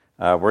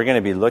We're going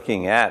to be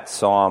looking at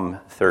Psalm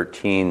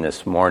 13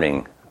 this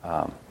morning.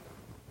 Just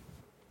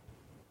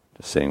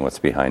seeing what's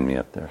behind me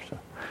up there.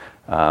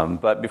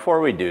 But before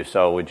we do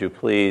so, would you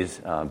please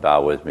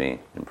bow with me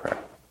in prayer?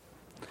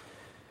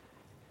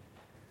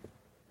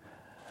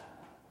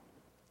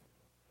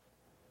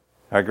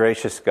 Our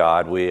gracious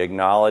God, we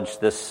acknowledge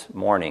this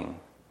morning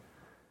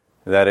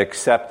that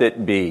except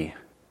it be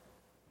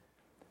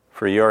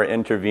for your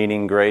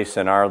intervening grace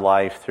in our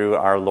life through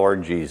our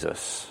Lord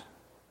Jesus,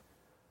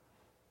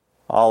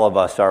 all of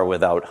us are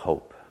without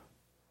hope.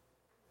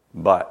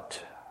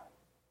 But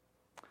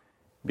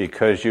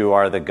because you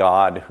are the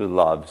God who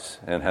loves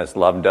and has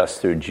loved us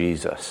through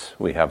Jesus,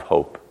 we have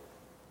hope.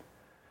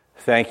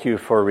 Thank you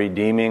for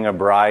redeeming a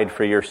bride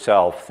for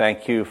yourself.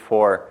 Thank you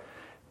for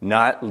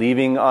not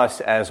leaving us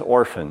as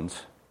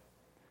orphans,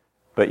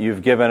 but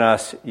you've given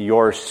us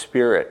your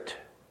Spirit.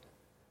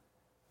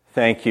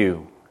 Thank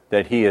you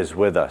that He is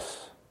with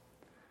us.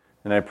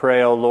 And I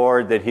pray, O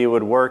Lord, that He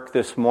would work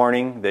this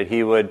morning, that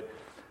He would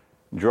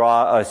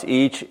draw us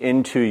each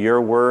into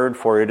your word,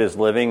 for it is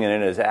living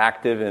and it is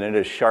active and it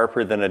is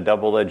sharper than a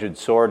double-edged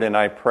sword. And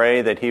I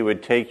pray that He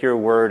would take your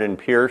word and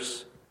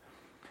pierce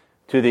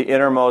to the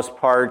innermost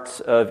parts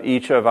of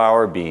each of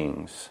our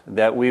beings,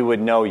 that we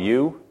would know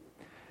you,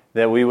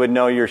 that we would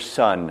know your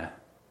Son,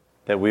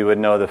 that we would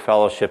know the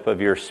fellowship of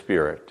your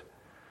Spirit,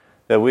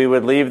 that we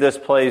would leave this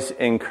place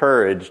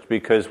encouraged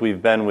because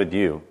we've been with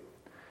you,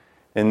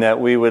 and that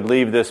we would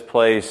leave this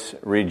place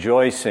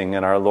rejoicing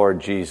in our Lord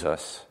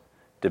Jesus,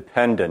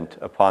 dependent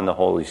upon the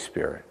Holy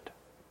Spirit.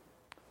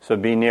 So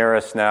be near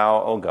us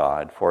now, O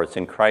God, for it's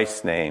in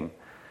Christ's name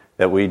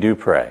that we do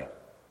pray.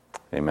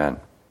 Amen.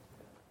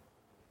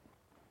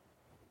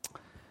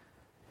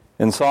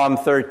 In Psalm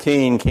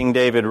 13, King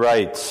David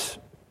writes,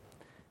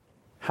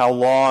 "How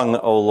long,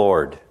 O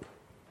Lord,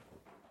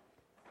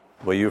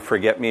 will you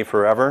forget me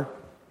forever?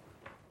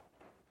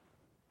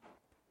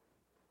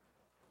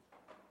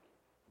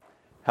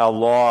 How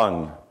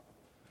long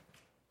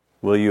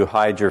will you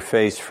hide your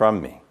face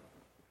from me?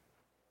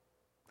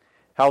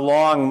 How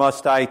long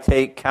must I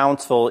take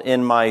counsel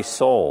in my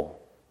soul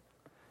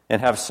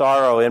and have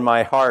sorrow in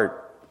my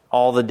heart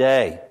all the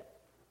day?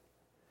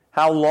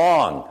 How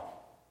long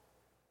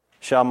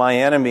shall my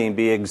enemy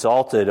be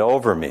exalted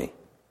over me?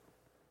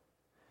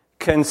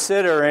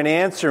 Consider and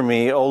answer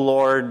me, O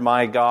Lord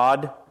my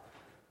God.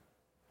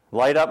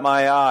 Light up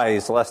my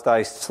eyes, lest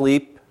I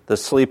sleep the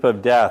sleep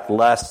of death,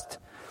 lest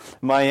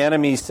my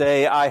enemies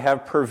say, I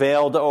have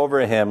prevailed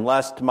over him,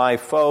 lest my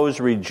foes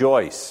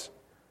rejoice,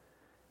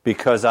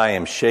 because I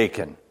am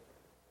shaken.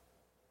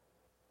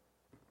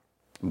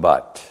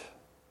 But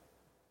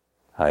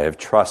I have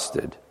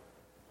trusted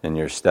in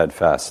your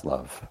steadfast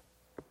love.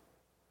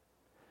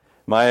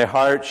 My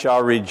heart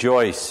shall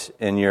rejoice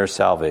in your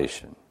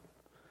salvation.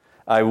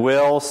 I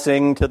will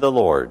sing to the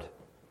Lord,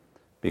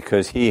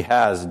 because he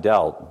has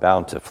dealt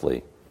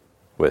bountifully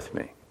with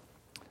me."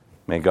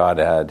 May God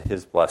add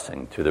his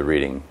blessing to the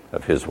reading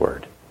of his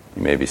word.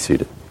 You may be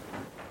seated.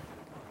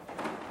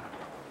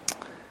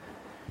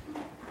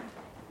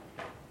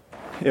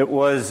 It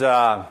was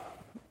the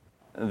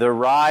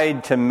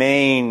ride to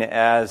Maine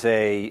as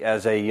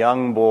a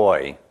young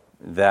boy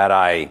that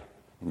I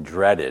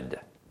dreaded.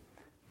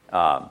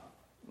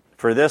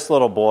 For this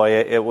little boy,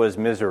 it was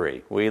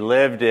misery. We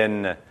lived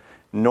in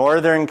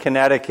northern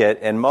Connecticut,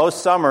 and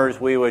most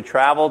summers we would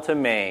travel to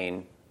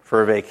Maine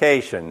for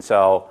vacation.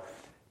 So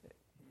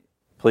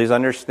please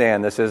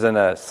understand, this isn't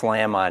a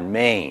slam on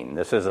Maine.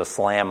 This is a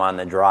slam on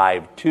the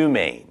drive to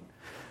Maine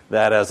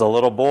that as a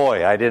little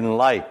boy I didn't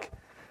like.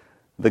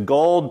 The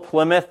gold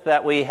Plymouth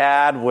that we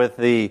had with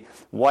the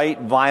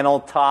white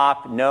vinyl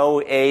top,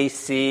 no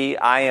AC.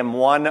 I am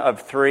one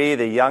of three,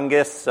 the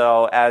youngest,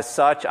 so as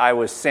such, I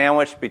was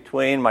sandwiched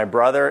between my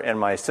brother and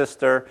my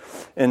sister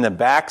in the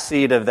back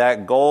seat of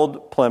that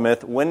gold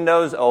Plymouth,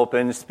 windows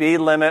open, speed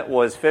limit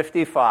was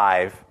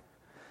 55,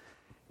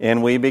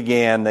 and we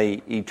began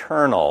the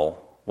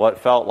eternal, what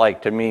felt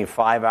like to me,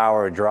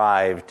 5-hour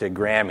drive to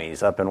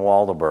Grammy's up in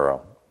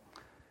Waldoboro.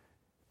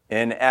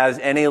 And as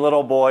any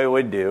little boy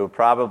would do,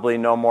 probably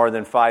no more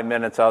than 5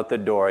 minutes out the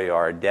door, you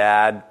are,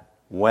 Dad,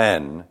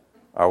 when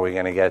are we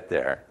going to get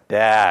there?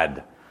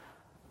 Dad,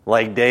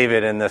 like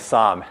David in the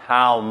psalm,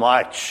 how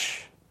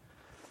much?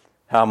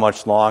 How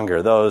much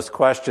longer? Those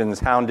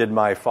questions hounded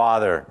my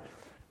father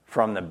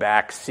from the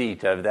back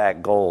seat of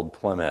that gold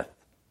Plymouth.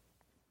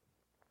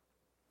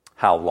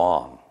 How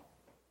long?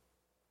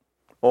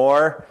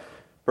 Or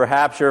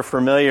perhaps you're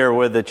familiar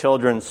with the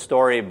children's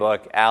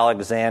storybook,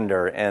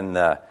 Alexander and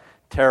the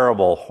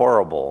terrible,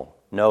 horrible,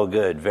 no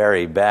good,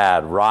 very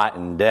bad,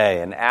 rotten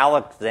day. And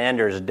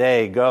Alexander's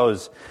day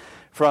goes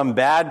from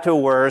bad to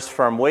worse,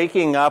 from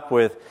waking up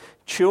with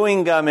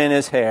chewing gum in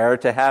his hair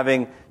to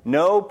having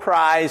no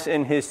prize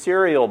in his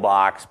cereal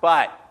box,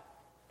 but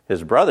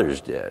his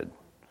brothers did,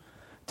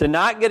 to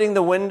not getting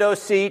the window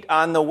seat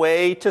on the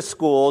way to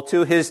school,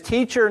 to his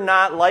teacher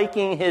not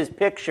liking his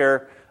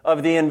picture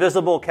of the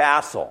invisible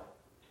castle,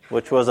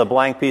 which was a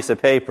blank piece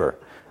of paper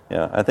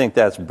Yeah, I think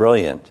that's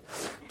brilliant.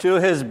 To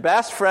his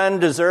best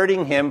friend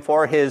deserting him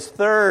for his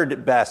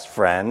third best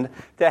friend,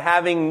 to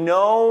having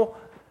no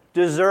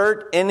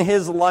dessert in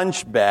his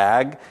lunch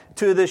bag,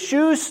 to the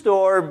shoe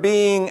store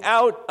being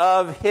out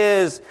of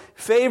his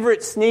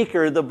favorite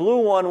sneaker, the blue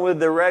one with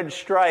the red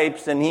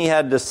stripes, and he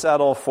had to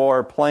settle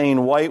for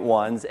plain white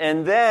ones.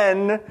 And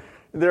then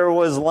there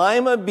was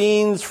lima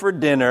beans for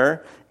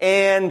dinner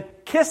and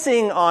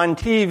kissing on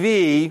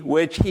TV,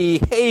 which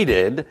he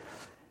hated.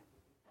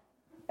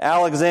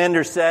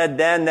 Alexander said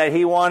then that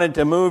he wanted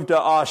to move to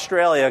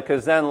Australia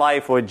because then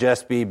life would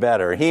just be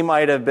better. He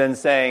might have been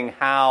saying,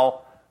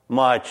 how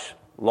much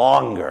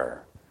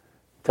longer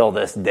till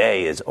this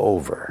day is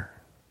over?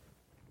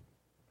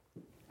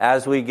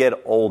 As we get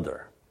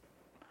older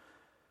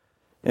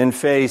and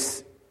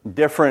face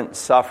different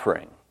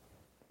suffering,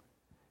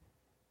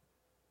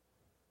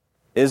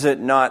 is it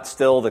not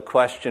still the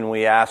question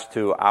we ask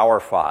to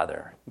our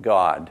Father,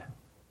 God,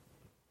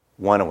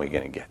 when are we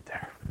going to get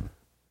there?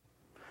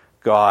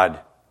 God,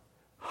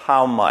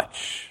 how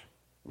much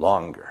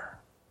longer?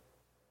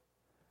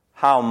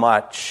 How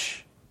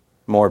much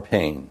more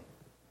pain?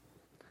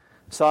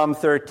 Psalm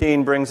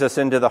 13 brings us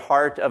into the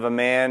heart of a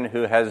man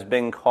who has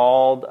been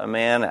called a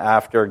man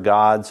after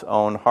God's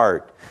own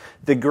heart.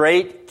 The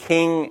great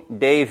King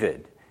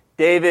David.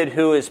 David,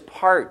 who is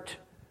part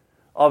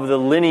of the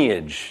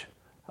lineage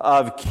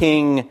of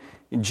King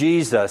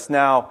Jesus.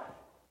 Now,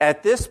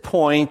 at this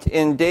point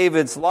in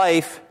David's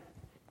life,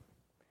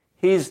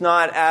 he's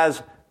not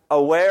as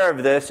aware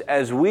of this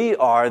as we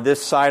are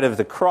this side of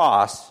the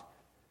cross,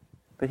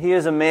 but he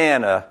is a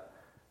man,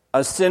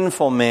 a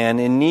sinful man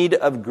in need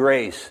of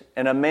grace,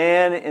 and a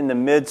man in the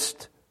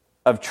midst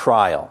of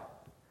trial.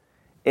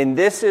 And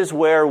this is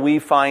where we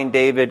find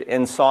David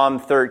in Psalm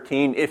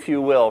 13, if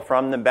you will,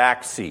 from the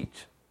back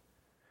seat,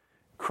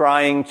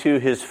 crying to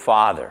his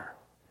Father,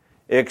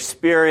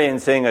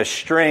 experiencing a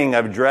string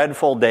of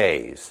dreadful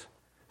days,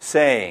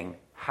 saying,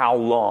 how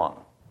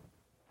long?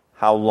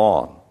 How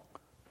long,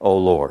 O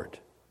Lord?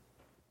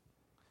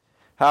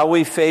 How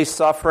we face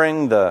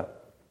suffering the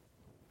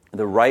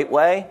right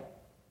way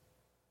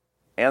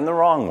and the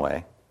wrong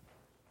way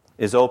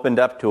is opened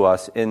up to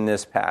us in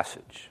this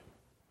passage.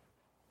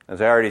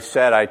 As I already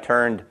said, I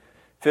turned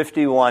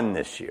 51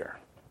 this year.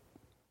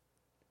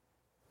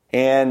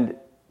 And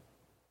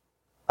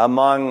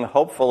among,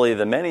 hopefully,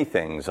 the many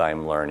things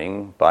I'm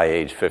learning by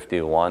age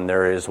 51,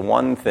 there is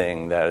one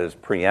thing that is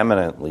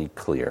preeminently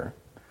clear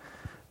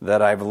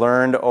that I've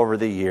learned over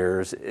the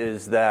years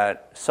is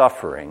that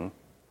suffering,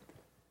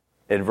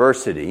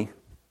 adversity,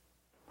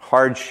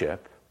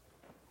 hardship,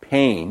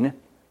 pain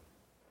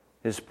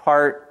is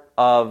part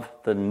of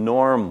the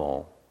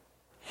normal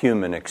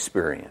human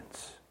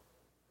experience.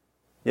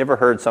 You ever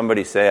heard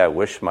somebody say, I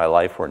wish my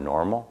life were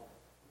normal?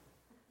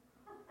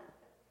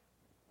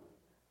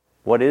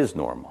 What is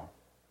normal?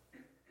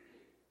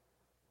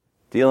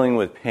 Dealing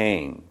with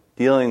pain,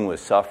 dealing with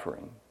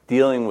suffering,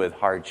 dealing with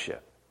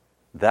hardship.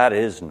 That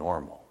is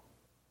normal.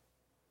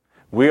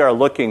 We are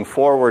looking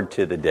forward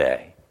to the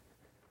day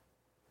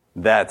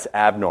that's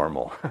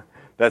abnormal.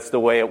 That's the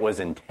way it was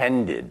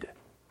intended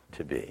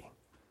to be.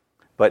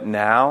 But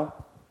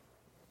now,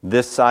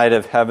 this side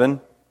of heaven,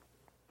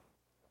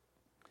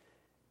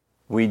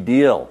 we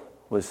deal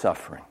with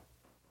suffering.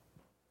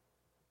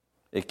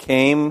 It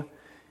came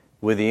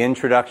with the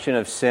introduction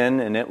of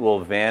sin, and it will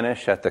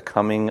vanish at the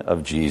coming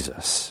of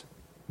Jesus.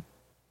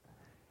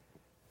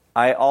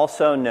 I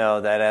also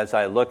know that as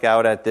I look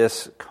out at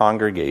this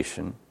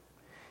congregation,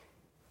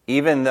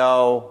 even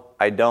though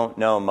I don't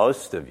know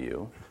most of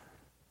you,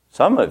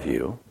 some of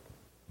you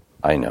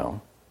I know.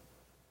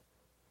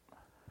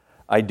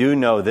 I do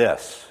know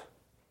this,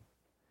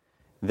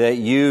 that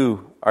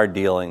you are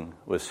dealing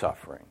with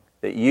suffering,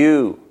 that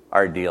you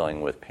are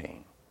dealing with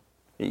pain,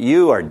 that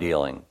you are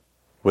dealing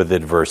with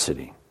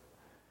adversity.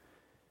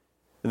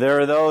 There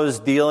are those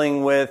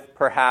dealing with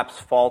perhaps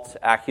false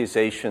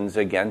accusations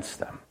against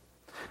them.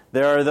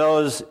 There are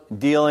those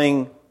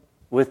dealing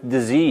with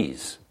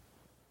disease.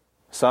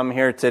 Some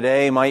here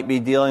today might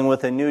be dealing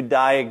with a new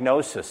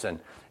diagnosis and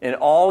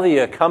all the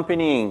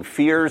accompanying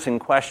fears and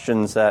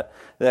questions that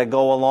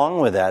go along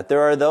with that.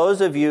 There are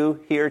those of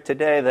you here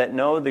today that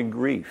know the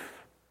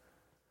grief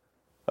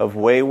of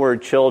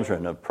wayward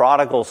children, of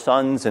prodigal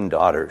sons and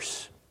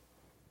daughters.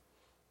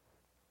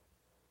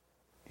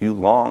 You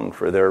long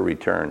for their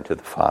return to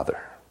the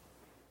Father.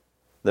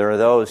 There are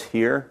those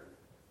here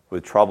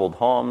with troubled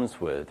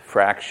homes, with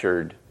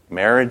fractured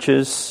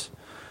marriages.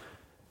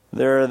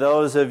 There are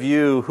those of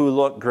you who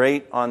look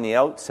great on the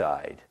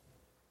outside,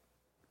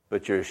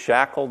 but you're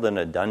shackled in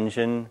a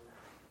dungeon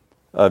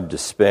of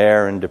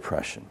despair and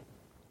depression.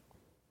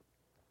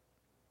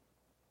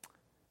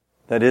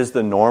 That is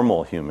the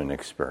normal human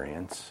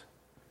experience.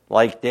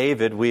 Like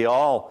David, we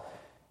all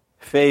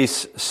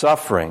face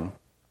suffering.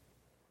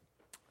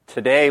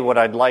 Today, what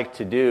I'd like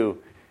to do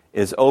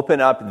is open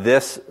up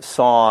this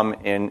psalm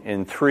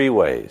in three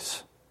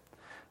ways.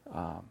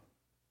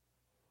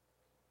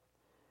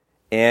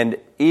 And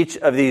each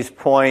of these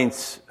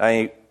points,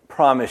 I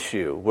promise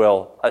you,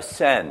 will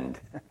ascend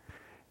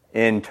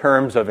in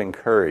terms of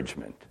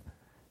encouragement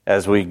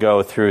as we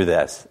go through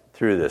this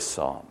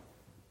psalm.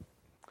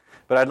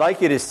 But I'd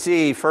like you to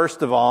see,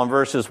 first of all, in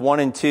verses 1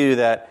 and 2,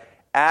 that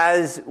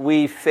as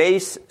we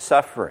face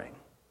suffering,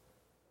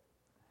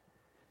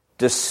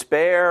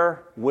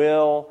 despair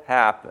will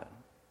happen.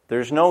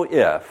 There's no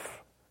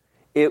if.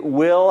 It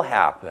will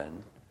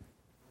happen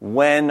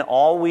when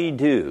all we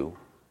do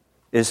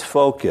is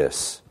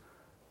focus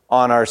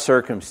on our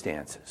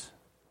circumstances.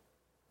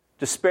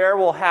 Despair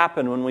will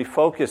happen when we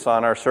focus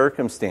on our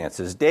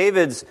circumstances.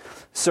 David's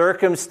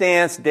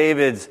circumstance,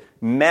 David's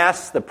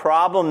mess, the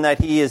problem that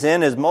he is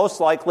in, is most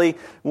likely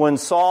when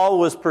Saul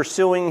was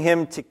pursuing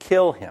him to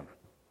kill him.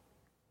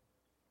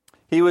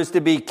 He was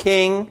to be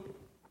king.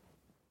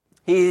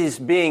 He's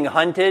being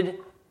hunted.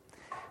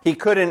 He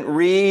couldn't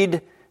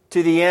read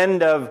to the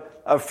end of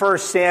 1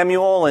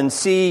 Samuel and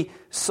see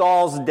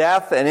Saul's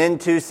death, and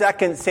into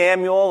 2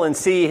 Samuel and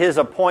see his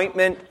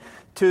appointment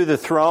to the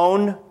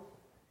throne.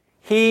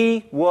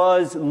 He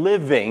was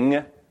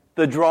living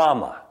the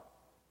drama,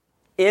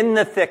 in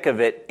the thick of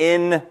it,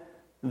 in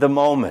the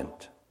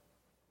moment.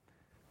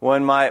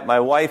 When my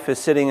wife is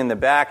sitting in the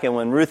back, and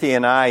when Ruthie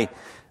and I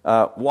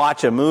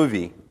watch a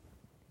movie,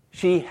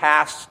 she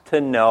has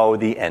to know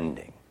the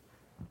ending.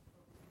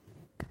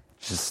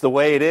 It's just the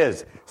way it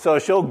is. So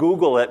she'll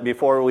Google it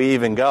before we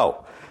even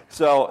go.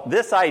 So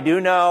this I do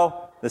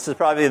know. This is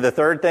probably the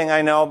third thing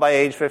I know by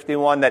age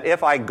 51, that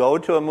if I go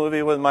to a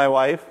movie with my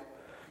wife,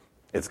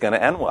 it's going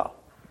to end well.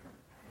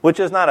 Which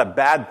is not a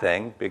bad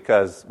thing,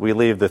 because we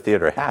leave the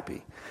theater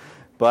happy.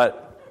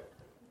 But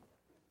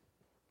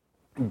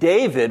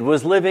David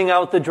was living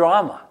out the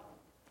drama.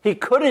 He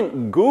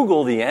couldn't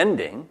Google the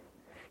ending.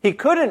 He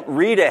couldn't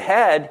read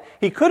ahead.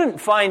 He couldn't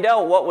find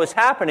out what was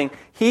happening.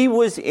 He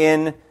was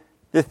in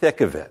the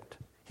thick of it.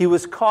 He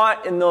was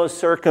caught in those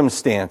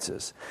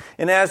circumstances.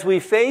 And as we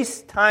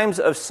face times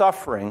of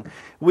suffering,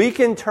 we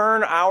can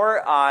turn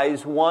our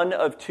eyes one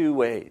of two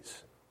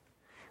ways.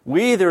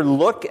 We either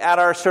look at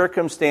our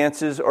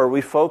circumstances or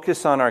we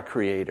focus on our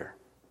Creator.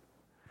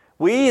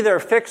 We either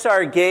fix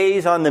our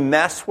gaze on the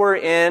mess we're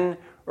in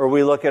or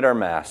we look at our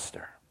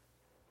Master.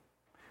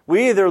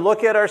 We either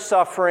look at our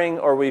suffering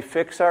or we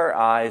fix our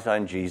eyes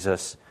on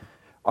Jesus,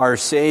 our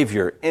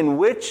Savior. In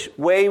which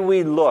way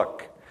we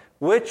look,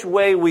 which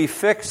way we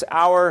fix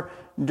our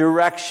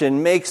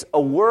direction makes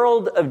a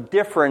world of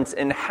difference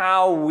in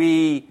how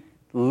we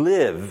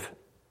live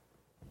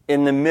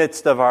in the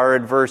midst of our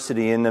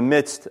adversity, in the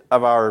midst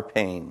of our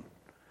pain.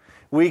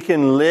 We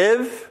can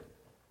live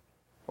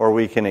or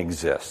we can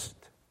exist.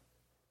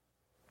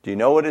 Do you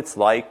know what it's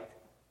like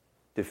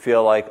to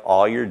feel like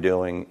all you're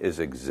doing is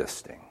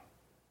existing?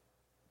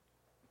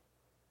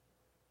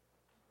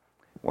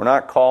 We're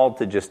not called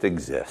to just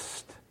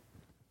exist.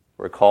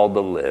 We're called to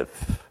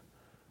live.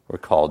 We're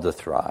called to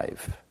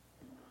thrive.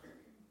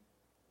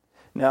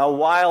 Now,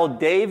 while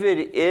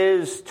David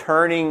is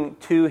turning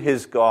to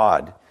his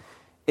God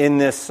in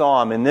this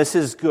psalm, and this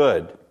is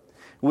good,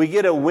 we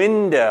get a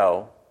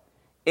window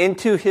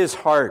into his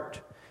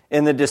heart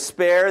and the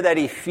despair that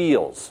he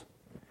feels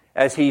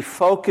as he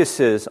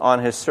focuses on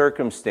his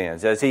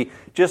circumstance, as he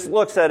just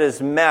looks at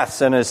his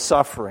mess and his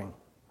suffering.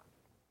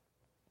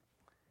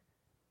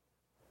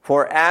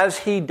 For as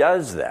he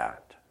does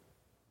that,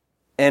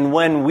 and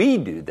when we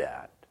do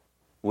that,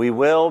 we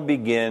will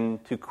begin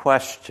to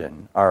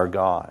question our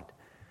God.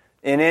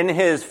 And in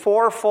his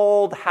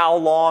fourfold, "How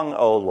long,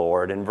 O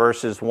Lord?" in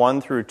verses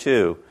 1 through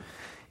 2,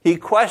 he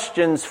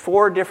questions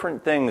 4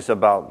 different things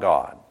about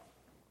God.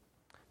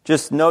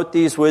 Just note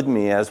these with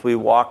me as we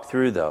walk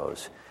through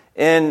those.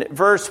 In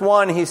verse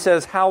 1, he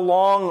says, "How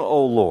long,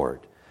 O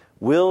Lord,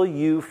 will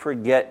you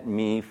forget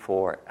me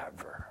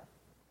forever?"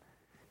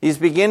 He's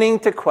beginning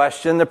to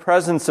question the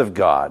presence of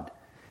God.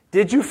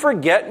 Did you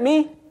forget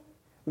me?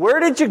 Where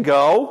did you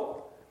go?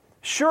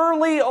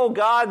 Surely, O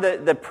God,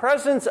 the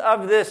presence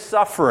of this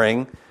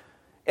suffering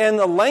and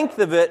the length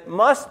of it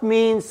must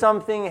mean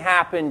something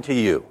happened to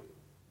you.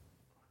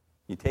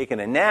 You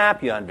taking a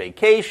nap, you on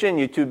vacation,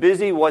 you're too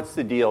busy. What's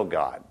the deal,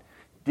 God?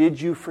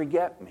 Did you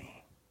forget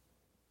me?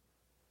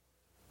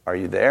 Are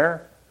you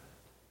there?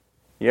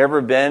 You ever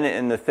been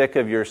in the thick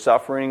of your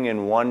suffering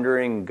and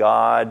wondering,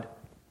 God,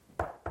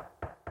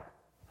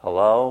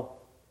 hello?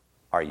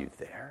 Are you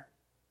there?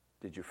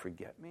 Did you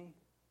forget me?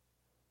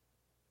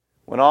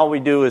 When all we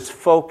do is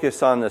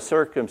focus on the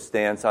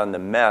circumstance, on the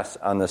mess,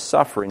 on the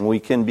suffering, we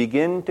can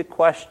begin to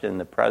question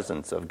the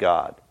presence of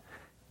God.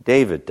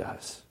 David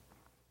does.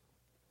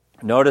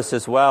 Notice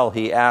as well,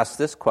 he asks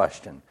this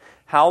question: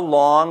 "How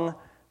long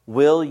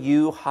will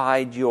you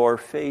hide your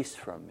face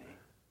from me?"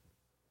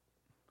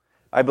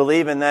 I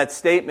believe in that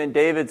statement,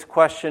 David's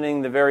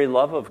questioning the very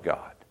love of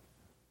God.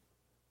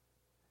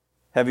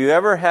 Have you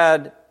ever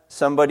had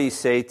somebody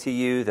say to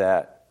you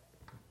that,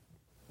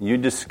 "You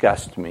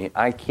disgust me.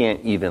 I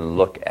can't even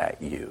look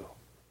at you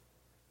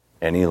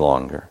any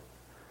longer"?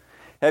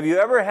 Have you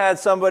ever had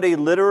somebody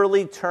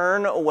literally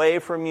turn away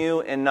from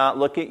you and not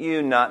look at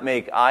you, not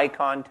make eye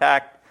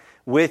contact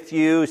with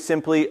you,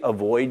 simply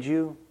avoid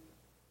you?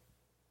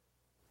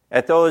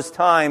 At those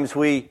times,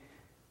 we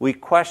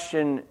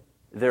question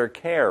their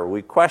care.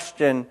 We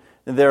question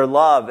their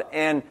love.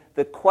 And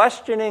the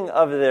questioning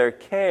of their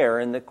care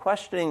and the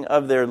questioning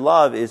of their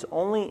love is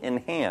only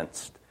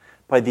enhanced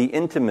by the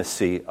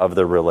intimacy of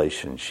the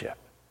relationship.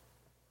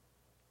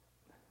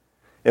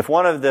 If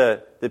one of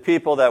the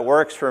people that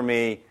works for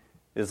me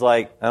is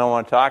like, I don't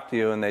want to talk to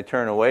you, and they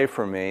turn away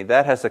from me,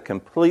 that has a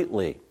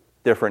completely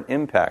different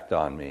impact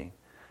on me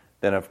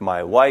than if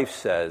my wife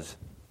says,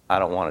 I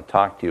don't want to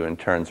talk to you, and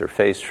turns her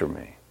face from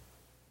me.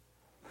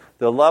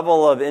 The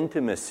level of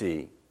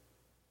intimacy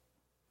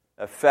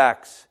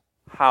affects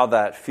how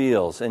that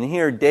feels. And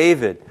here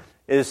David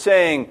is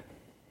saying,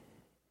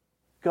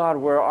 God,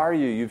 where are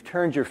you? You've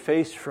turned your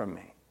face from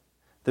me.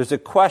 There's a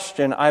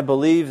question, I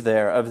believe,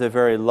 there of the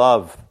very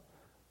love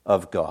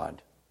of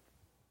God.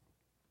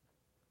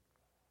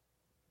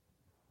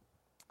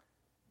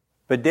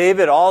 But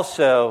David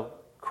also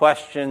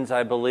questions,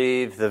 I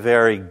believe, the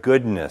very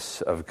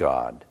goodness of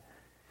God.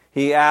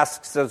 He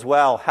asks as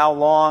well, how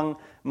long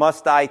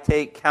must I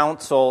take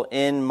counsel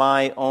in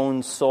my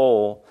own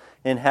soul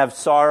and have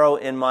sorrow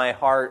in my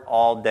heart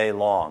all day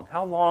long?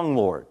 How long,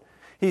 Lord?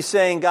 He's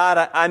saying,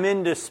 God, I'm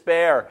in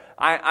despair.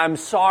 I'm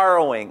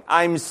sorrowing.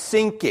 I'm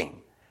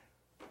sinking.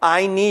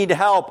 I need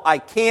help. I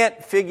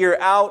can't figure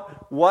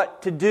out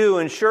what to do.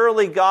 And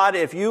surely, God,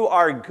 if you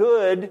are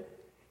good,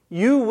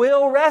 you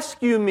will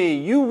rescue me.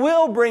 You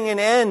will bring an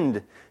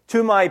end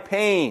to my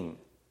pain.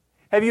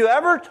 Have you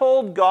ever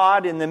told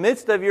God in the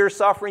midst of your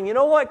suffering, you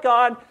know what,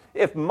 God,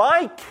 if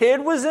my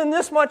kid was in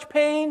this much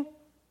pain,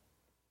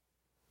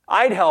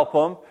 I'd help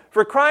him.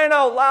 For crying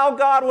out loud,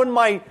 God,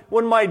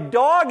 when my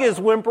dog is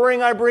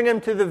whimpering, I bring him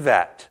to the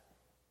vet.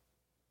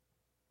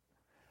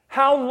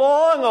 How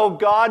long, oh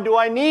God, do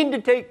I need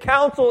to take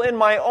counsel in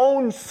my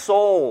own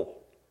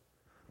soul?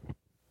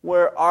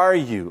 Where are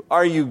you?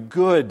 Are you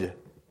good?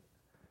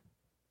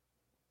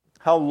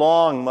 How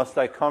long must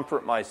I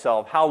comfort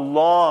myself? How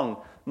long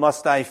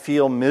must I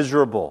feel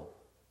miserable?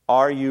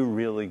 Are you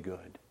really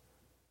good?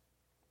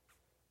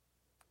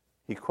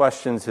 He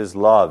questions his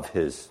love,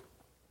 his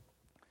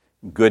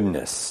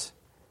goodness,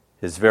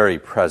 his very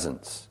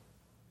presence.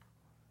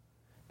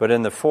 But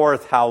in the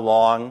fourth, how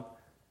long?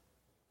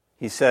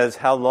 He says,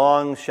 how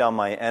long shall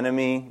my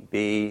enemy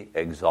be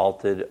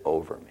exalted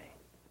over me?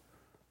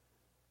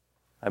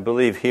 I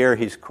believe here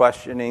he's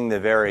questioning the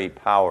very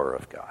power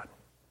of God.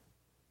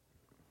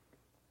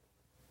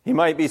 He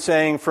might be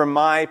saying, from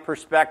my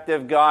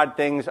perspective, God,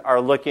 things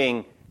are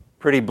looking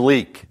pretty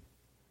bleak.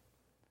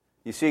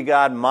 You see,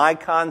 God, my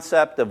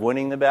concept of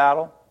winning the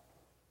battle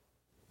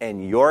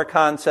and your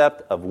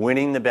concept of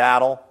winning the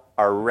battle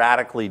are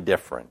radically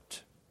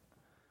different.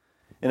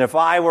 And if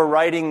I were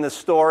writing the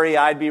story,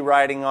 I'd be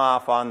riding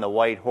off on the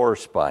white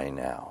horse by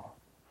now.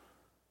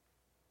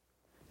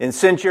 And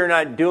since you're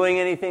not doing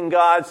anything,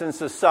 God, since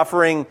the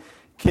suffering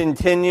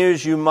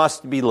continues, you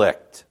must be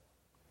licked.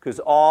 Because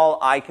all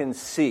I can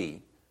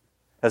see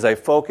as I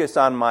focus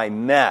on my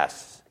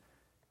mess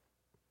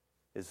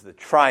is the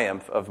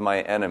triumph of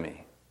my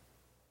enemy.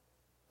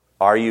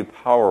 Are you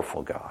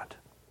powerful, God?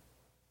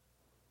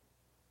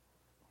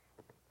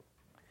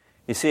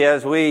 You see,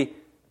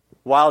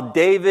 while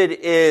David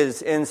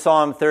is in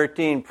Psalm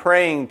 13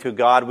 praying to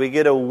God, we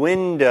get a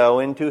window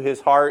into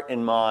his heart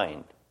and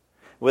mind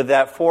with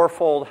that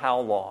fourfold how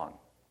long.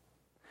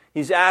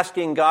 He's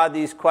asking God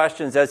these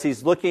questions as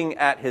he's looking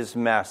at his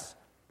mess.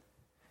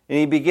 And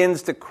he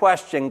begins to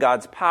question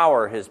God's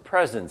power, his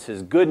presence,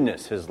 his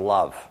goodness, his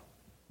love.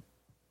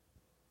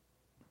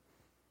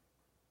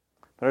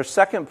 But our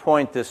second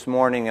point this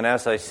morning, and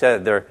as I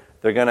said, they're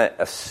going to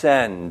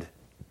ascend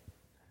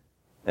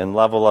in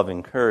level of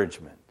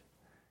encouragement.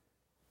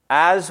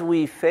 As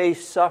we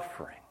face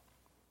suffering,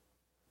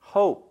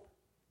 hope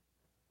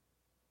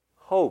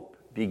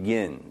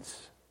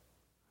begins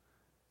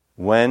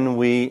when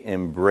we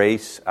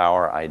embrace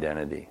our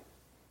identity.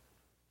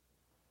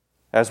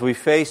 As we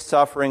face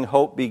suffering,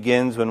 hope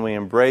begins when we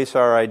embrace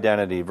our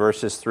identity.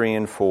 Verses 3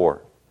 and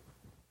 4.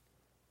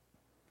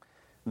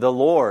 The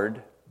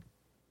Lord,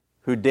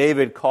 who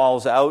David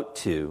calls out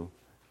to,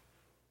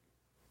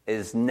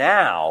 is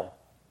now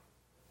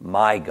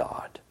my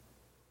God.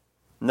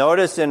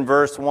 Notice in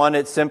verse 1,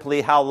 it's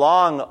simply, how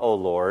long, O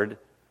Lord?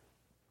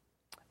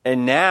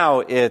 And now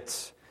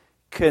it's,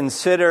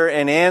 consider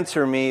and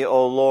answer me,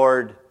 O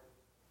Lord,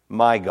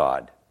 my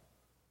God.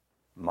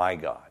 My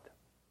God.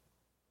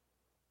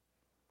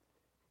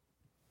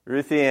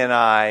 Ruthie and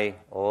I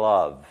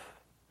love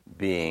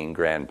being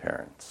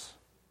grandparents.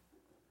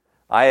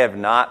 I have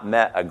not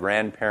met a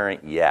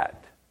grandparent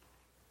yet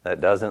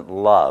that doesn't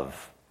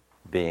love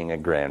being a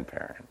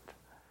grandparent.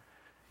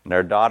 And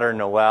our daughter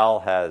Noelle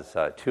has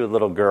two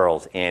little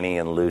girls, Annie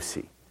and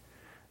Lucy.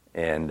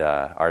 And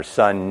our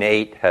son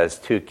Nate has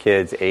two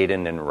kids,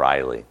 Aiden and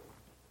Riley.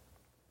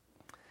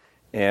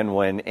 And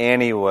when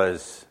Annie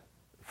was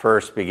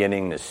first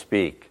beginning to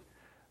speak,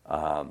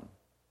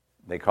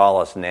 they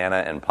call us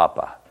Nana and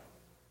Papa.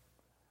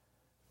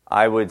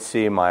 I would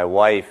see my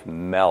wife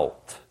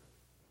melt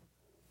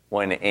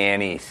when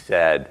Annie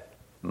said,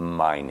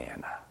 my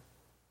Nana.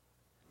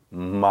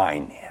 My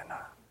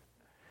Nana.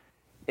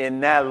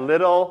 In that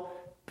little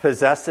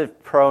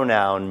possessive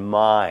pronoun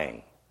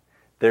my.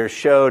 There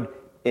showed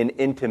an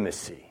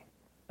intimacy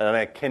and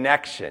a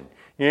connection.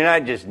 You're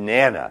not just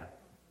Nana.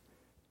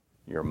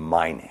 You're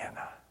my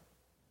Nana.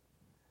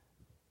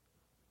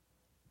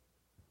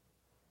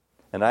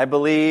 And I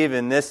believe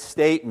in this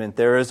statement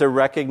there is a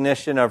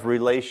recognition of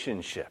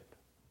relationship.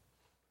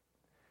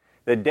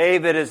 That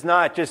David is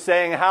not just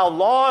saying, how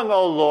long,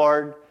 O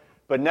Lord?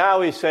 But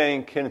now he's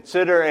saying,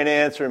 consider and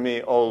answer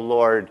me, O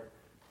Lord,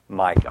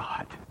 my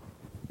God.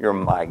 You're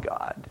my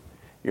God.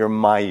 You're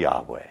my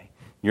Yahweh.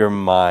 You're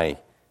my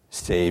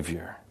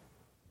Savior.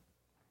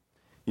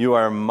 You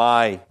are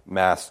my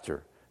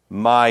Master,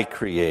 my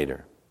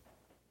Creator.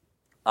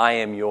 I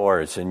am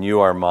yours and you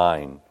are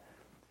mine.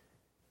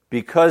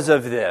 Because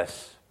of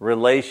this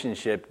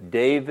relationship,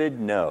 David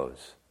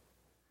knows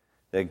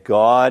that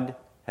God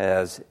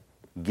has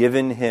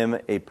given him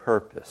a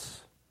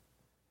purpose.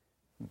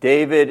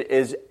 David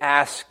is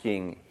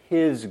asking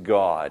his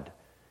God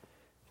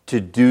to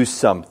do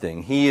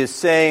something. He is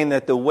saying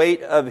that the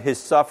weight of his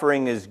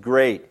suffering is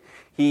great.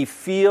 He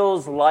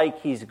feels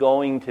like he's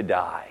going to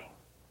die.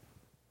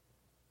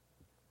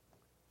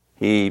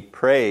 He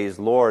prays,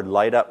 Lord,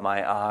 light up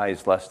my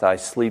eyes, lest I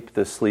sleep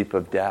the sleep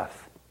of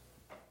death.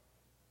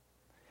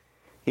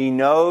 He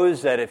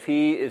knows that if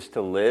he is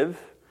to live,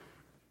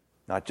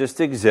 not just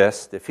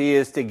exist, if he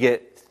is to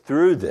get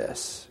through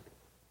this,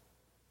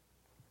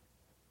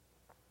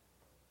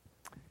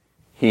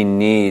 he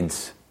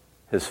needs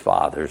his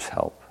Father's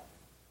help.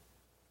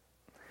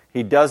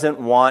 He doesn't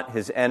want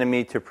his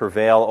enemy to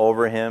prevail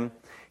over him.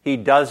 He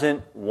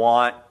doesn't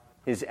want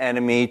his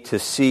enemy to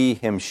see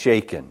him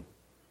shaken.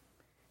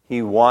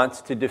 He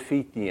wants to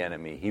defeat the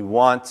enemy. He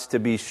wants to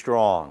be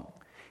strong.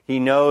 He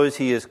knows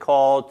he is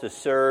called to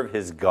serve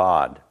his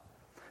God,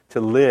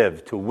 to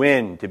live, to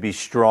win, to be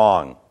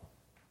strong.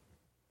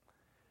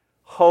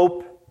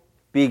 Hope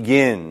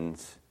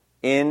begins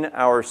in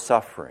our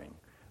suffering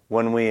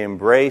when we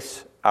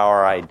embrace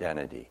our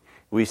identity.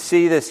 We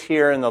see this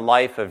here in the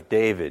life of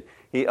David.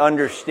 He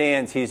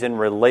understands he's in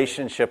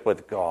relationship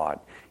with God.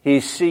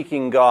 He's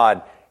seeking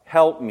God,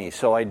 help me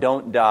so I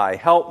don't die.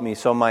 Help me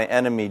so my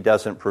enemy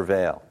doesn't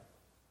prevail.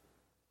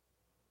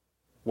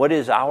 What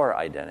is our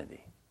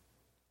identity?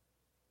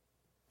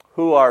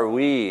 Who are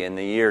we in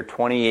the year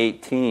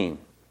 2018?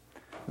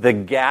 The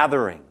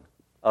gathering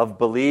of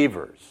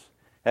believers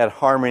at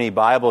Harmony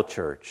Bible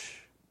Church.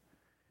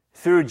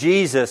 Through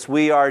Jesus,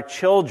 we are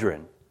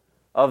children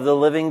of the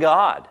living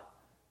God.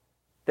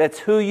 That's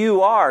who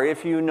you are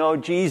if you know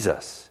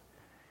Jesus.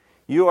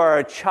 You are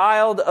a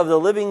child of the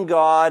living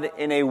God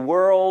in a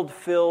world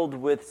filled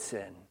with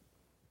sin.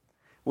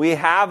 We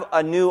have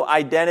a new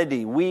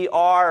identity. We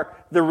are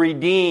the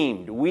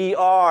redeemed. We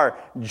are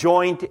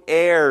joint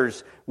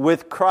heirs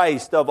with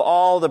Christ of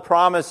all the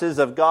promises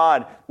of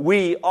God.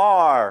 We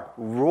are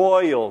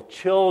royal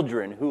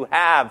children who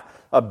have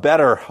a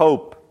better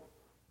hope.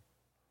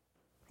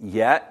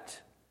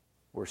 Yet,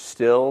 we're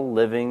still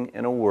living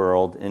in a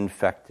world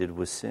infected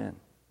with sin.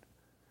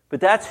 But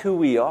that's who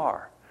we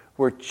are.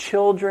 We're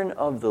children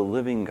of the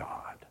living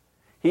God.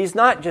 He's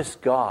not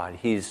just God,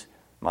 He's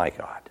my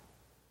God.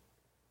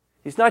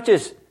 He's not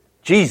just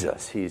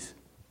Jesus, He's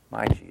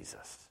my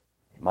Jesus,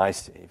 my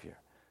Savior.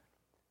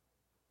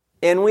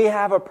 And we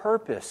have a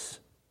purpose.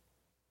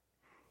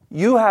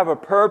 You have a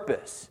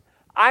purpose.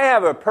 I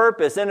have a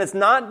purpose, and it's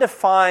not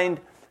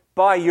defined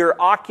by your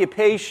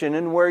occupation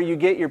and where you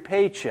get your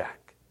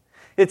paycheck.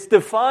 It's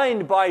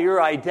defined by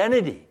your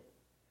identity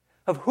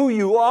of who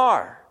you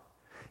are.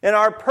 And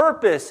our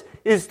purpose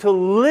is to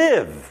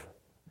live,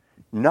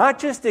 not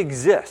just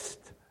exist,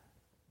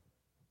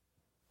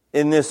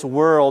 in this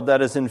world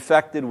that is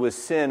infected with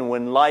sin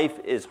when life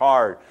is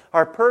hard.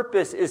 Our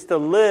purpose is to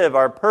live.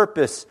 Our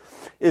purpose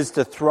is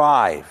to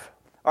thrive.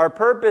 Our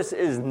purpose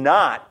is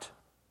not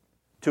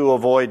to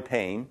avoid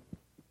pain.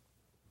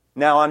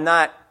 Now, I'm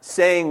not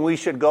saying we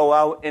should go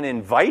out and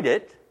invite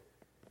it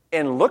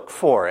and look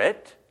for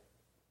it.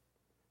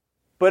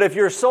 But if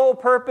your sole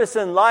purpose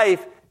in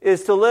life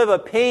is to live a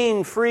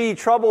pain-free,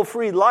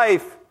 trouble-free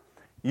life,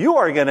 you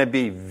are going to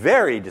be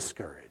very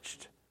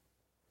discouraged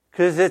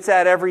because it's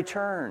at every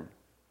turn.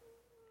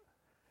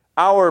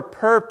 Our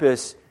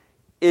purpose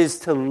is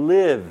to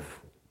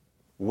live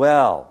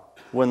well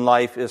when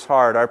life is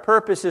hard. Our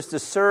purpose is to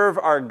serve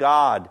our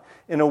God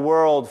in a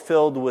world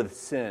filled with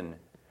sin.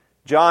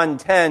 John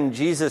 10,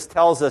 Jesus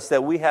tells us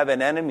that we have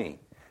an enemy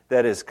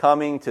that is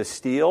coming to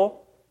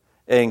steal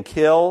and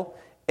kill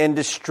and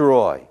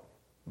destroy.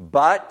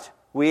 But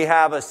we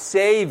have a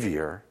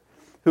Savior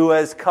who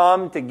has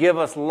come to give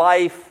us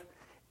life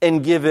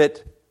and give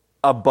it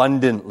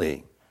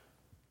abundantly.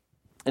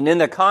 And in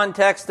the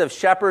context of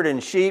shepherd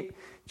and sheep,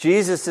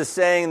 Jesus is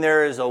saying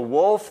there is a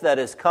wolf that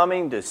is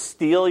coming to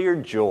steal your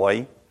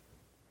joy,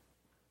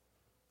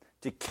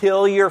 to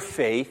kill your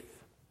faith,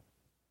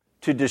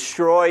 to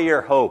destroy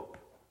your hope.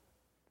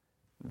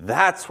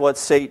 That's what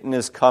Satan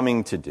is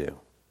coming to do.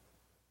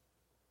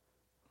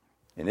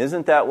 And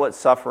isn't that what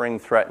suffering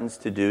threatens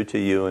to do to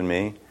you and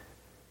me?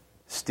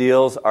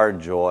 Steals our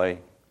joy,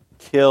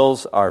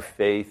 kills our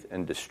faith,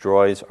 and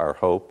destroys our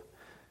hope.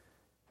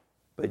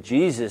 But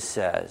Jesus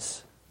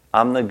says,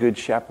 I'm the good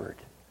shepherd,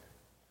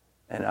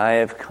 and I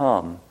have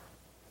come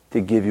to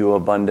give you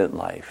abundant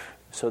life.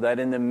 So that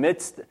in the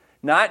midst,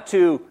 not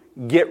to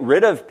get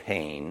rid of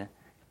pain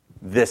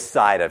this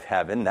side of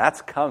heaven,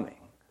 that's coming.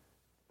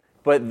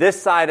 But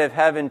this side of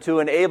heaven to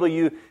enable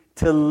you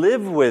to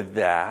live with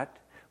that,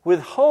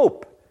 with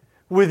hope,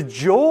 with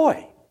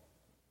joy.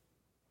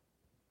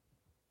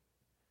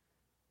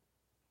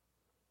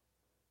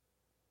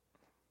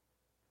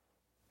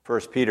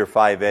 First Peter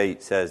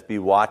 5:8 says, be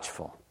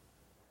watchful,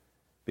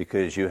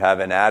 because you have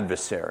an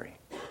adversary,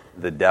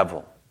 the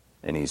devil,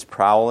 and he's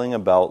prowling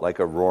about like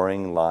a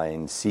roaring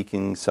lion,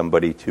 seeking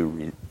somebody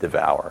to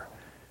devour.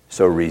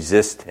 So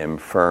resist him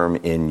firm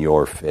in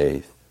your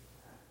faith.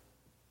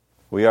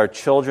 We are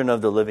children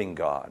of the living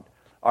God.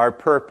 Our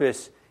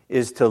purpose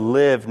is to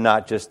live,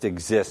 not just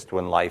exist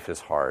when life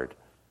is hard.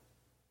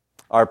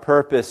 Our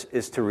purpose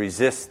is to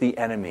resist the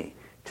enemy,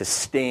 to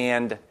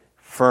stand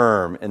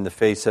firm in the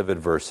face of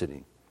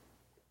adversity.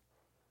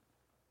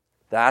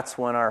 That's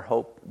when our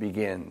hope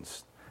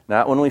begins.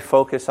 Not when we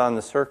focus on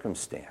the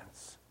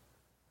circumstance,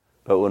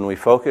 but when we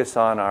focus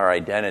on our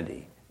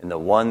identity and the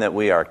one that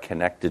we are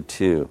connected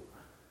to,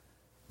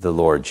 the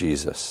Lord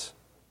Jesus.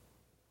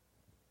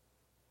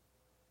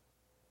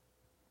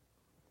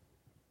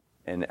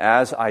 And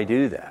as I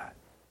do that,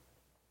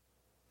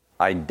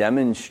 I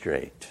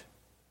demonstrate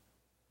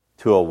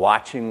to a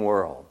watching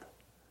world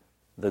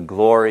the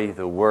glory,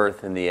 the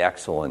worth, and the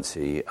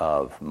excellency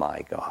of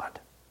my God.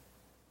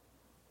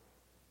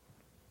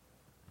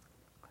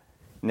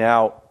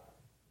 Now,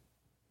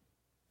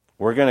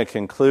 we're going to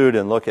conclude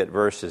and look at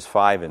verses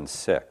 5 and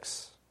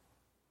 6.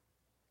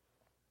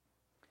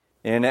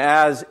 And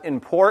as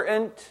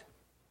important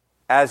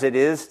as it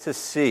is to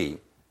see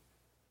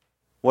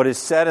what is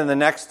said in the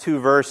next two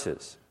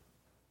verses,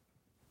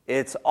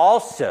 it's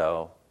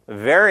also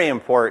very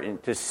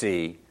important to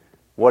see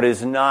what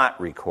is not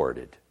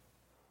recorded.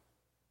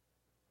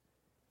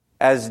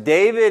 As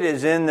David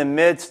is in the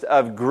midst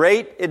of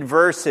great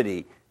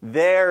adversity,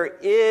 there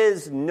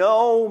is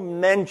no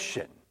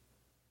mention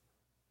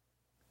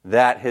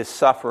that his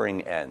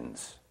suffering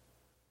ends,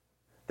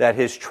 that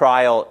his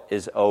trial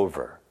is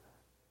over,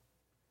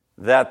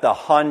 that the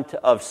hunt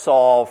of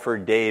Saul for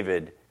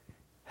David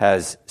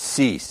has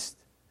ceased.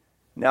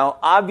 Now,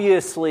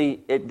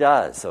 obviously it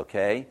does,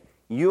 okay?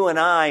 You and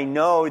I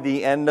know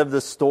the end of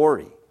the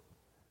story.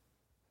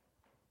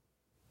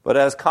 But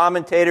as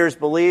commentators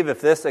believe,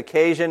 if this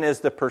occasion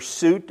is the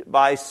pursuit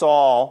by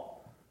Saul,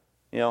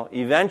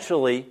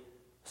 eventually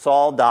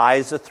Saul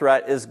dies, the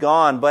threat is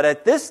gone. But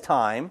at this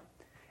time,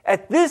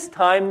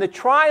 the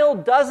trial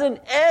doesn't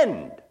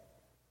end.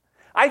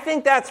 I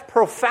think that's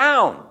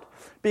profound,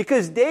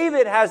 because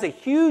David has a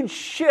huge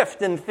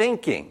shift in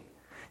thinking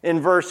in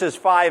verses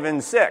 5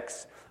 and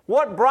 6.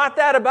 What brought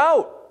that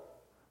about?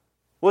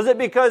 Was it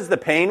because the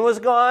pain was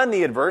gone,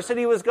 the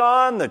adversity was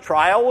gone, the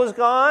trial was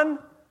gone?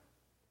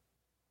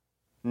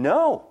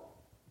 No.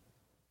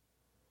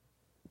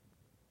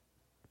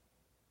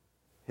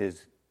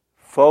 His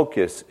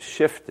focus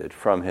shifted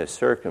from his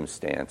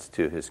circumstance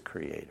to his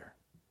Creator.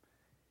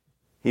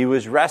 He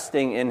was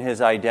resting in his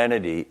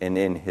identity and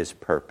in his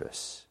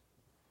purpose.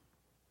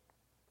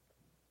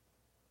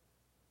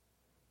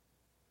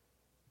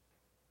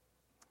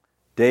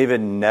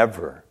 David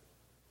never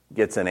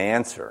gets an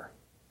answer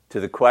to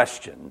the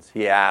questions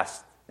he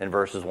asked in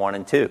verses 1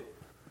 and 2.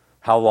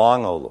 How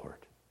long, O Lord?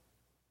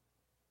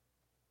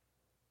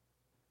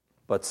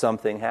 But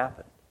something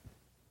happened.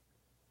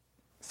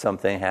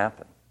 Something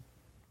happened.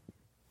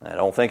 I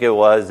don't think it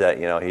was that,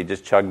 he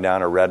just chugged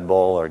down a Red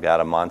Bull or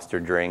got a Monster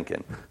drink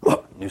and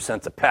new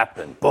sense of pep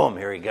and boom,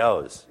 here he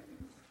goes.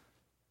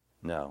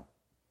 No.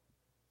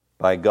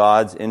 By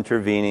God's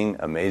intervening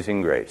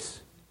amazing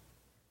grace,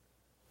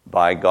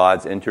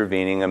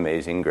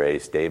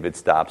 David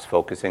stops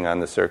focusing on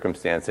the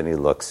circumstance and he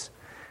looks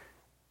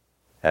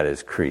at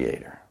his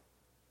Creator.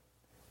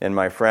 And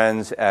my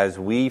friends, as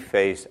we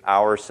face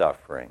our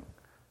suffering,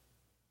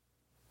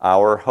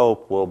 our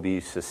hope will be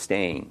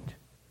sustained,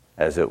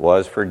 as it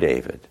was for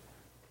David,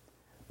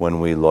 when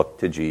we look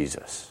to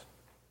Jesus.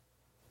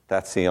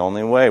 That's the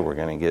only way we're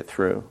going to get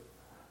through.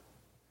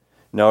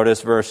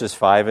 Notice verses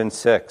 5 and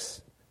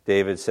 6.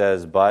 David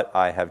says, but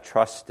I have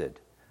trusted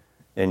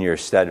in your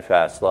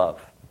steadfast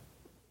love.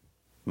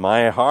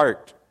 My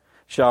heart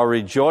shall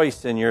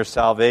rejoice in your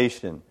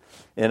salvation,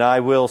 and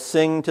I will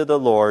sing to the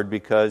Lord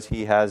because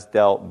he has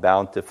dealt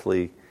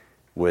bountifully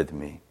with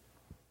me.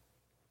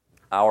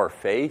 Our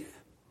faith,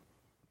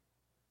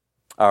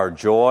 our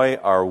joy,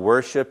 our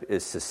worship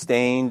is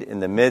sustained in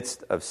the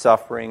midst of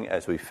suffering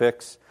as we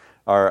fix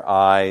our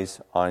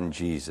eyes on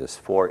Jesus.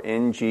 For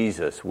in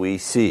Jesus we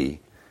see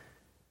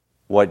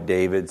what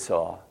David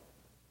saw.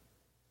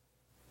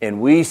 And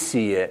we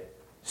see it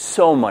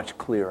so much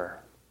clearer.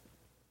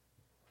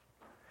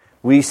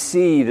 We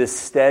see the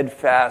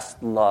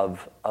steadfast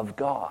love of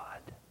God.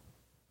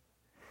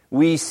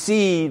 We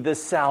see the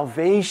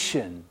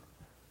salvation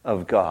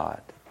of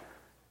God.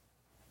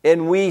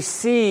 And we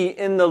see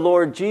in the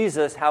Lord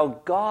Jesus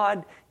how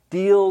God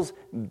deals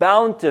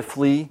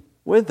bountifully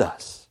with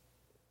us.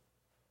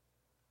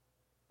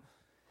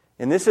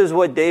 And this is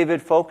what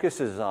David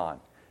focuses on.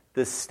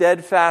 The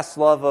steadfast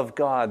love of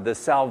God, the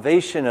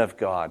salvation of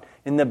God,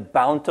 and the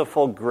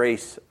bountiful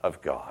grace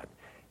of God.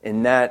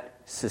 And that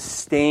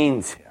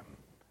sustains him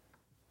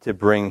to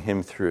bring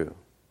him through.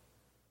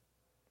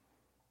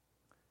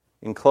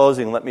 In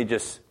closing, let me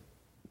just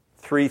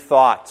 3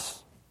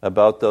 thoughts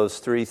about those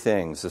 3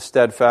 things. The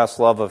steadfast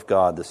love of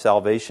God, the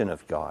salvation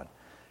of God,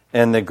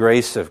 and the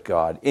grace of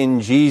God. In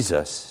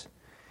Jesus,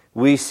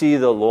 we see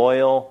the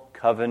loyal,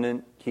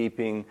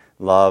 covenant-keeping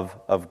love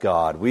of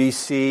God. We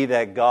see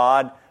that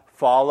God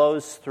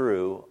follows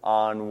through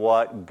on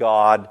what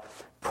God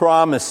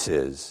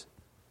promises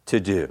to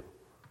do.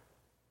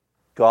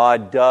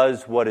 God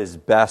does what is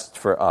best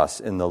for us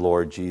in the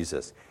Lord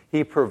Jesus.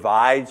 He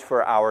provides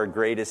for our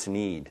greatest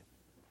need.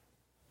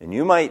 And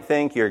you might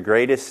think your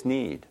greatest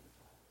need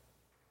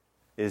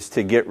is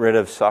to get rid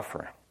of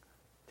suffering,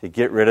 to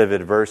get rid of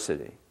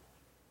adversity.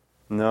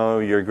 No,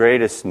 your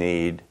greatest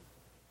need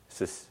is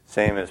the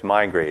same as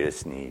my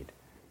greatest need.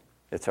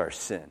 It's our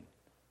sin.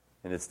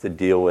 And it's to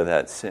deal with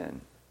that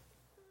sin.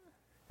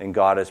 And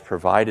God has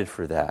provided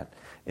for that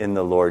in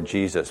the Lord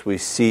Jesus. We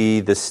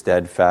see the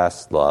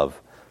steadfast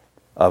love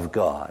of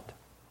God.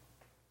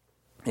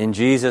 In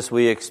Jesus,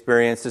 we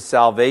experience the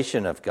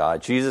salvation of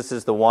God. Jesus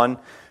is the one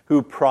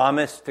who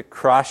promised to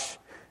crush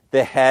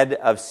the head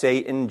of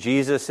Satan.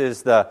 Jesus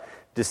is the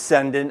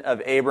descendant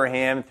of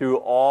Abraham. Through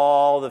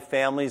all the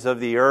families of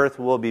the earth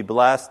will be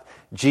blessed.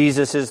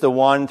 Jesus is the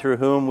one through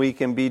whom we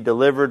can be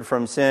delivered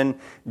from sin.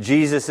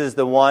 Jesus is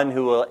the one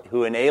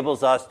who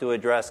enables us to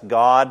address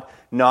God,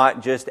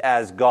 not just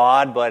as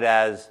God, but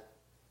as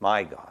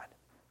my God.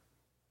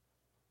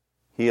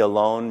 He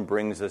alone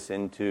brings us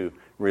into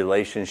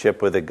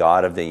relationship with the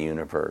God of the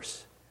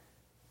universe.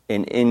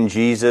 And in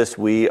Jesus,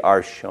 we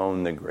are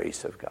shown the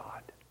grace of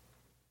God.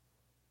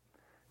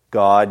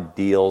 God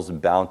deals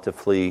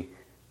bountifully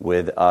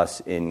with us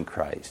in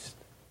Christ.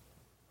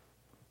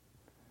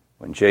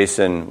 When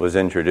Jason was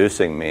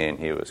introducing me and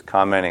he was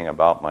commenting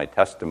about my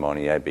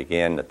testimony, I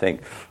began to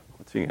think,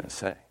 what's he going to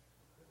say?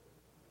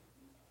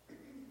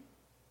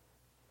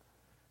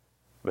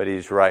 But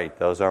he's right.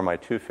 Those are my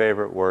 2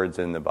 favorite words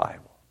in the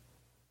Bible.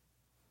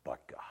 But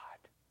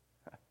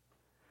God.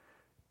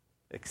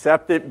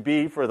 Except it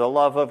be for the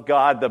love of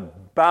God, the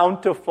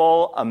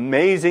bountiful,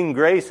 amazing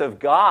grace of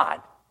God.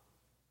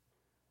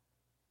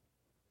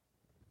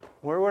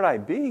 Where would I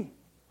be?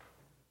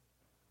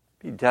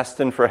 Be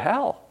destined for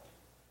hell.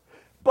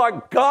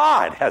 But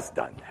God has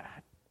done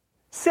that.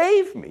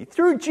 Saved me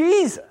through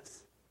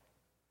Jesus.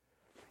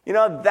 You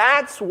know,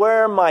 that's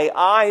where my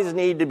eyes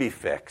need to be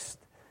fixed.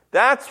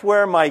 That's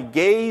where my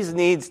gaze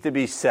needs to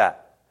be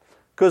set.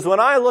 Because when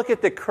I look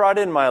at the crud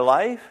in my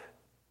life,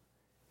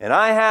 and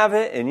I have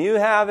it and you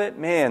have it,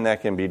 man,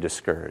 that can be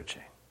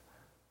discouraging.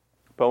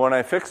 But when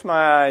I fix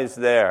my eyes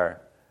there,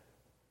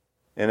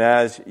 and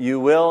as you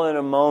will in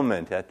a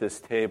moment at this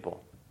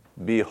table,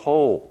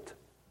 behold,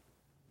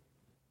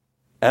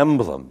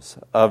 emblems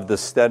of the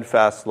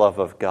steadfast love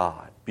of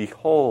God.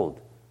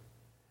 Behold,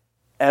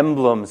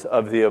 emblems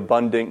of the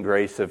abundant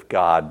grace of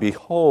God.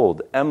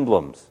 Behold,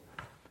 emblems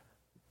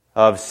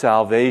of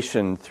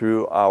salvation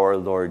through our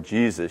Lord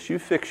Jesus. You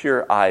fix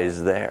your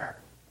eyes there.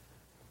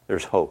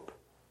 There's hope.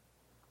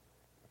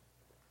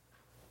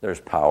 There's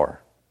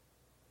power.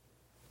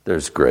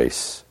 There's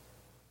grace.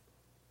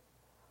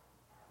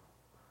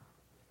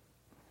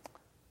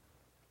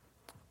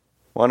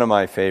 One of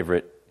my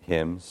favorite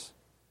hymns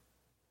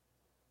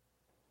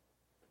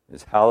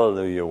is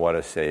Hallelujah, What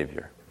a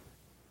Savior.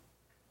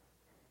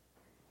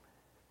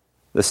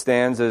 The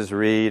stanzas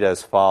read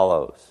as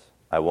follows.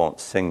 I won't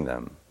sing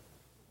them.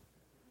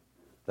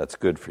 That's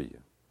good for you.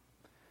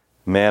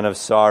 Man of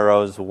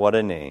sorrows, what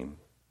a name.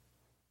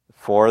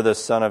 For the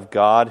Son of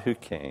God who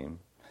came.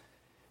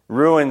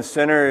 Ruined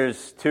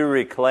sinners to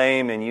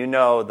reclaim, and you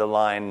know the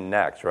line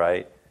next,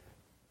 right?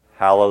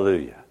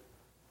 Hallelujah,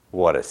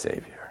 what a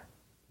Savior.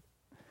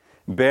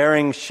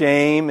 Bearing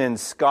shame and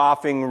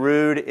scoffing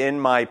rude, in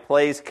my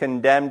place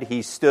condemned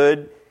he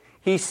stood.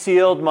 He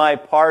sealed my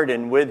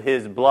pardon with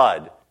his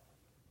blood.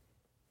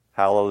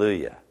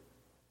 Hallelujah,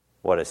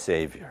 what a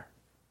Savior.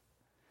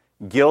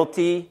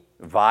 Guilty,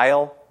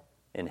 vile,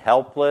 and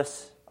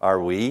helpless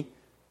are we,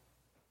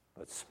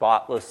 but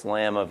spotless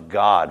Lamb of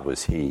God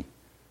was he.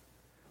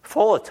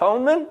 Full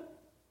atonement?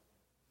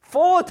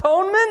 Full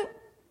atonement?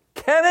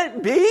 Can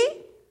it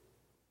be?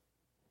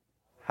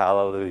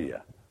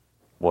 Hallelujah.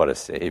 What a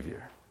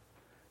Savior.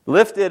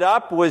 Lifted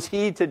up was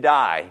he to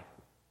die.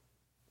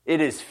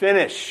 It is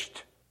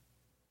finished.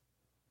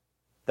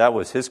 That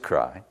was his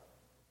cry.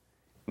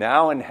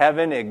 Now in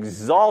heaven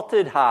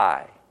exalted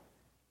high.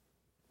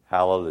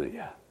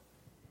 Hallelujah.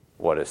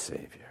 What a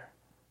Savior.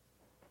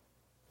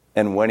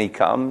 And when he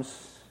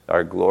comes,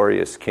 our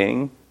glorious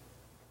King,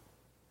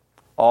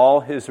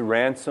 all his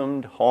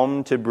ransomed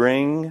home to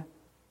bring,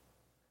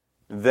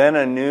 then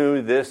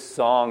anew this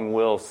song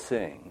we'll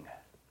sing.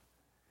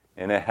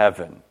 In a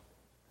heaven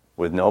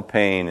with no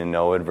pain and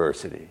no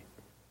adversity.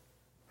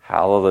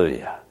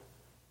 Hallelujah.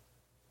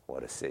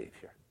 What a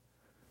Savior.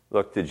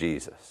 Look to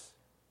Jesus.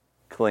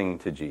 Cling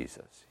to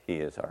Jesus. He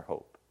is our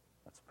hope.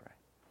 Let's pray.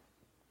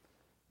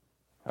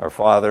 Our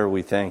Father,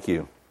 we thank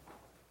you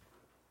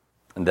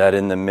that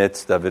in the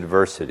midst of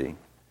adversity,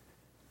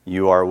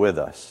 you are with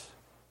us.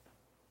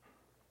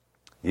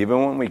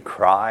 Even when we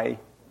cry,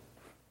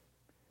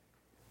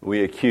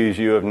 we accuse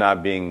you of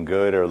not being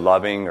good or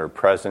loving or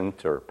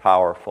present or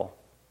powerful.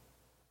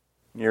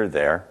 You're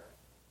there.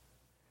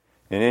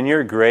 And in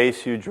your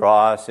grace, you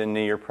draw us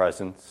into your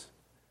presence.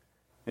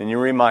 And you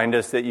remind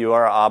us that you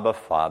are Abba,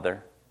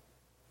 Father,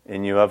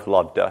 and you have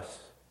loved us.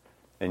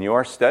 And you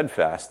are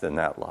steadfast in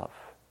that love.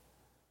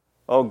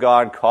 Oh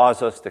God,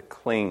 cause us to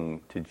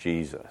cling to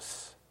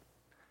Jesus.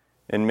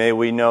 And may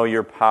we know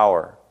your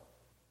power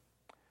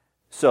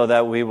so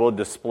that we will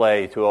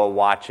display to a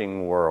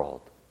watching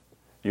world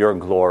your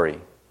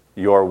glory,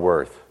 your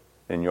worth,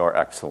 and your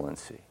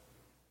excellency.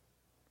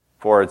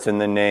 For it's in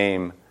the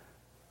name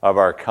of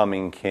our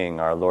coming King,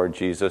 our Lord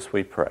Jesus,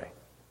 we pray.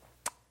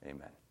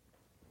 Amen.